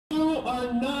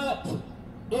are not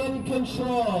in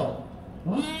control.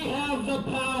 We have the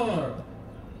power.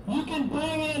 You can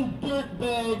bring in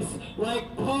dirtbags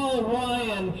like Paul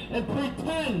Ryan and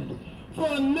pretend for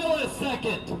a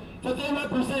millisecond that they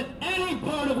represent any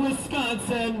part of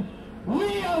Wisconsin.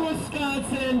 We are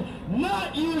Wisconsin,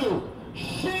 not you.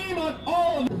 Shame on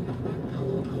all of you.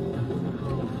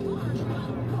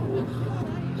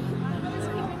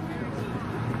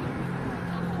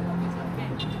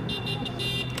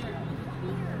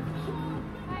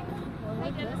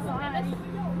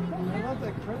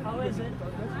 How is it?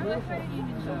 Yeah,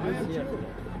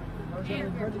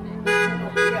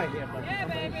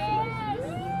 baby!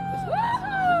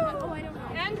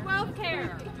 And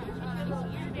welfare!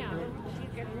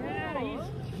 Yeah, he's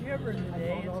shivering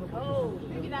today. It's cold.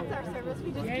 Maybe that's our service.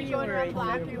 We just keep going around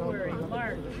black. February,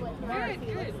 March.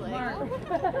 Good. March.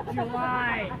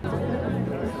 July.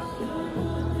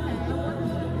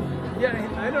 Yeah,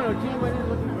 I don't know. Gene went in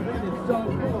looking for this. It's so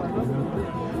cool. I love it.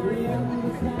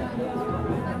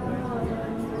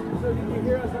 So did you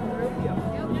hear us on the radio?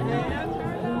 Yeah.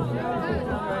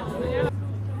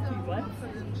 What?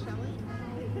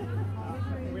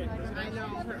 I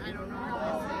don't know.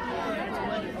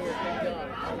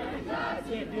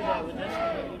 Can't do that with this.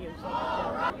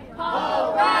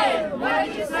 Paul Ryan, what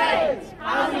did you say?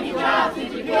 How many jobs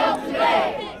did you kill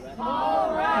today?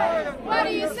 Paul Ryan, what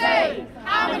do you say?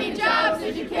 How many jobs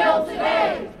did you kill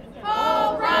today?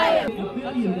 Paul Ryan. $1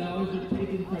 billion are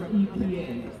taken from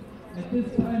EPA. At this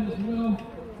time as well,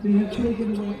 they have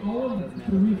taken away all of it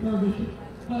to refurbish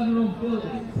federal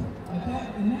buildings.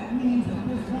 And that means at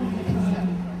this point in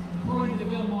time, according to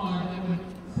Bill Maher, that when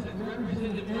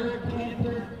Representative Eric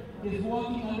Cantor is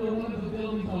walking under one of the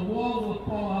buildings, a wall will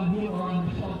fall on him or on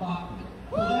Michelle Bachmann.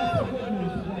 So that's the good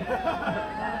news today.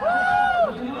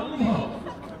 We can only hope.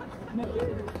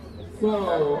 So,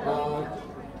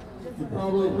 you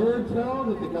probably heard tell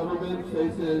that the government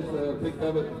faces a big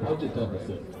budget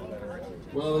deficit.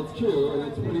 Well, it's true, and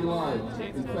it's pretty large.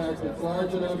 In fact, it's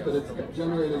large enough that it's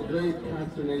generated great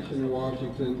consternation in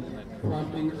Washington,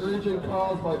 prompting urgent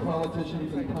calls by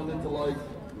politicians and pundits alike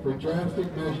for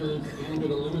drastic measures aimed at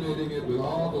eliminating it with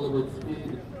all deliberate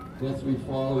speed, lest we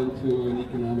fall into an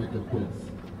economic abyss.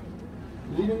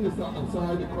 Leaving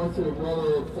aside the question of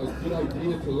whether it's a good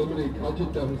idea to eliminate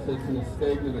budget deficits in a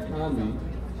stagnant economy,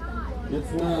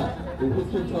 it's not. And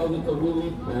history tells us it's a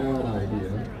really bad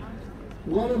idea.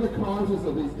 What are the causes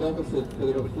of these deficits that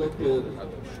have afflicted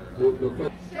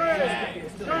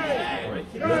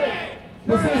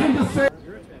This isn't the same.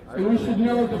 And we should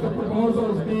note that the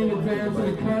proposal is being advanced in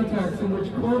a context in which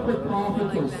corporate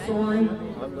profits are soaring,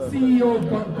 CEO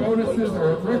bonuses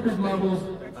are at record levels,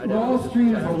 Wall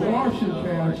Street is awash in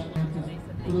cash,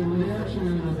 for the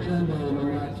reactionary agenda in the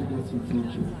not-too-distant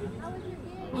future.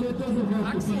 But it doesn't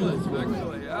have to be this way.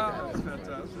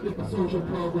 Social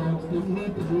programs that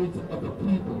meet the needs of the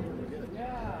people.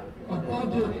 A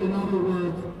budget, in other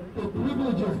words, that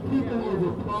privileges people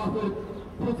over profit,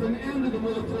 puts an end to the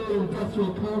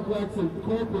military-industrial complex and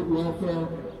corporate welfare,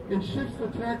 and shifts the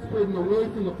tax burden away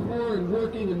from the poor and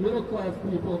working and middle-class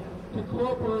people to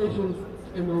corporations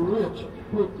and the rich,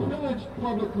 who have pillaged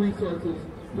public resources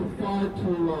for far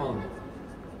too long.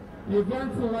 The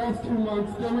events of the last 2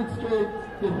 months demonstrate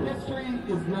that history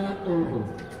is not over.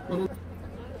 But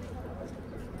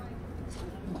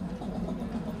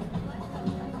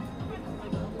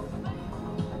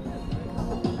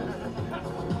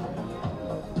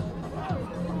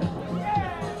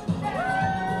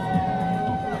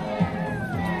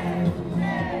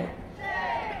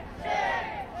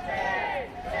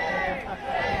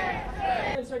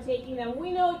taking them.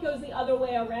 We know it goes the other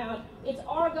way around. It's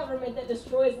our government that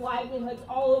destroys livelihoods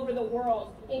all over the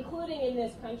world, including in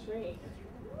this country.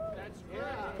 That's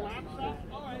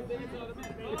all right, then it's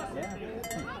automatic.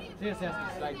 She just has to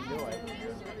decide to do it.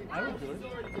 I would do it.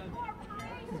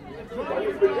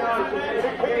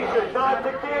 Education, not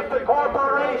to give to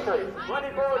corporations. Money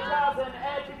for jobs and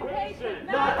education.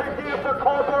 Not to give to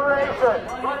corporations.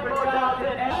 Money for jobs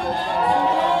and education.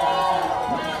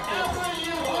 Wherever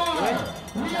you are,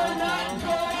 we are not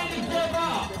going to give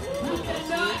up. You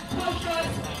cannot push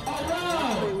us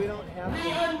around. We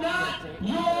are not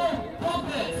your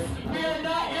puppets. We are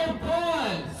not your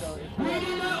pawns. We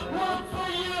do not work for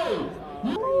you.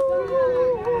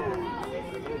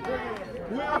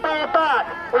 We'll be back.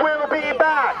 We'll be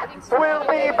back. We'll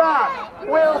be back.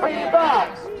 We'll be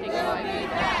back.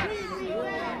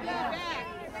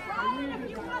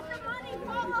 You want the money?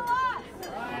 Follow us.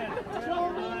 Show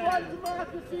me what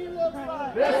democracy looks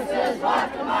like. This is what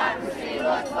democracy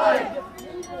looks like.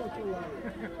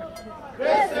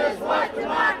 This is what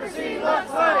democracy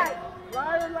looks like.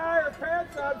 Liar, liar, our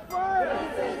pants on fire.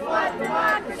 This is what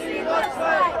democracy looks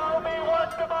like. Show me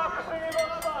what democracy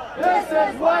looks like. This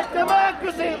is what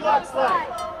democracy looks like.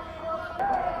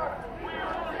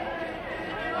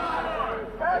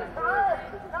 That's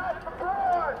right, not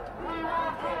support.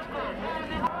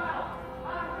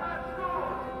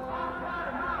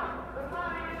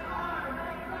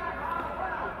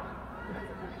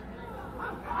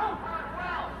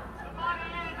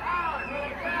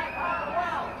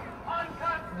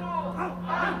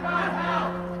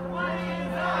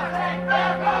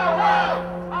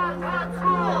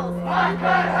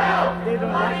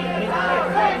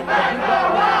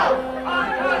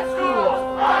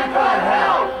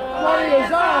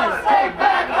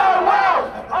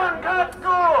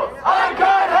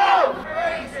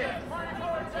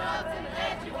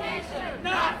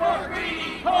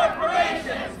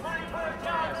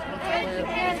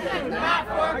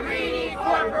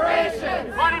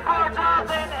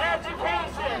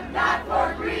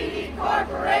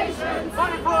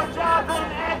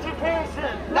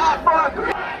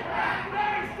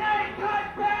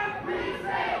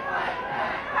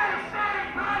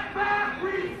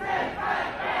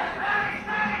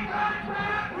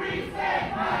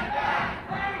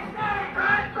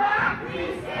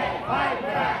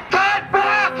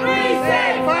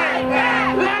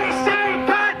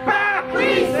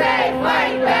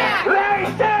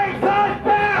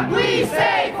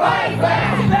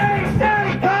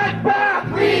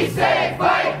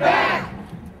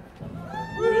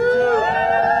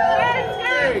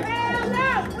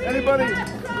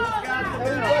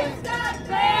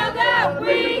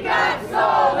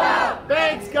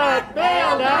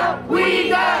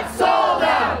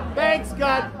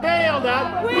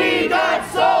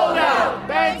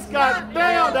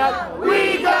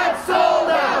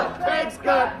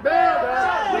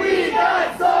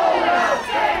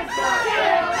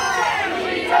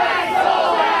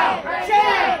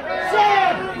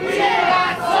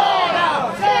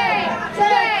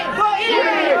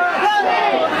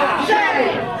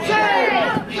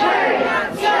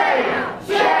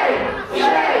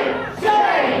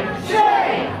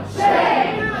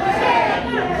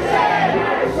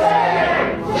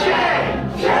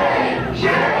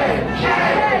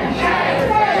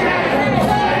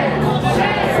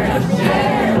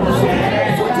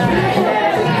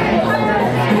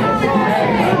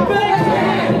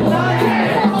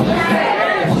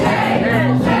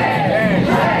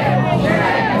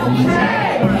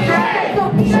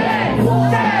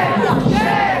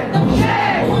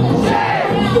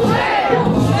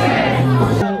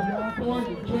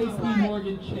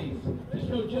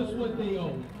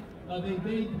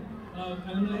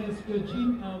 I'm going to ask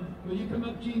Gene, will you come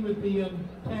up, Gene, with the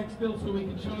tax bill so we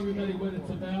can show everybody what it's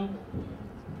about?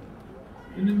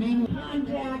 In the meantime,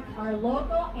 contact our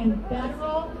local and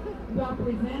federal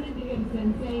representatives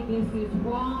and say this is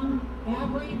wrong.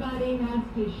 Everybody has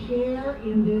to share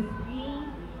in this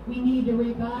pain. We need to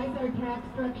revise our tax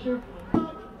structure.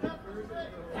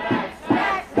 Tax,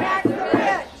 tax, tax the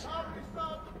rich.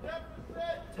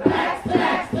 Tax,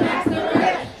 tax, tax the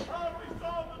rich.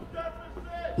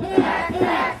 Tax,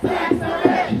 tax, tax the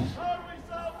rich.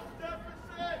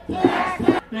 Tax,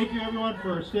 tax. Thank you everyone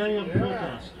for standing up and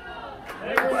protest.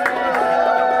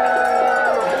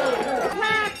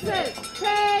 Taxes!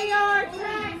 Pay your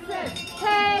taxes!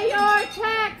 Pay your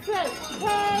taxes!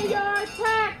 Pay your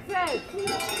taxes!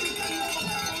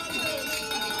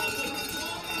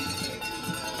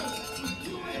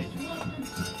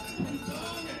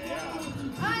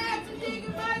 I have to dig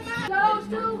in my mouth! Don't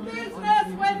do business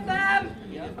with them!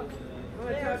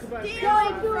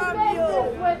 Don't do business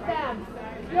with them!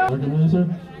 Organizer,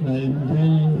 I'm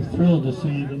really thrilled to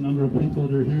see the number of people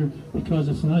that are here because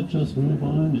it's not just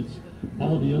MoveOn, it's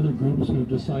all the other groups who have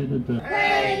decided to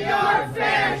pay your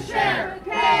fair share!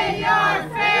 Pay your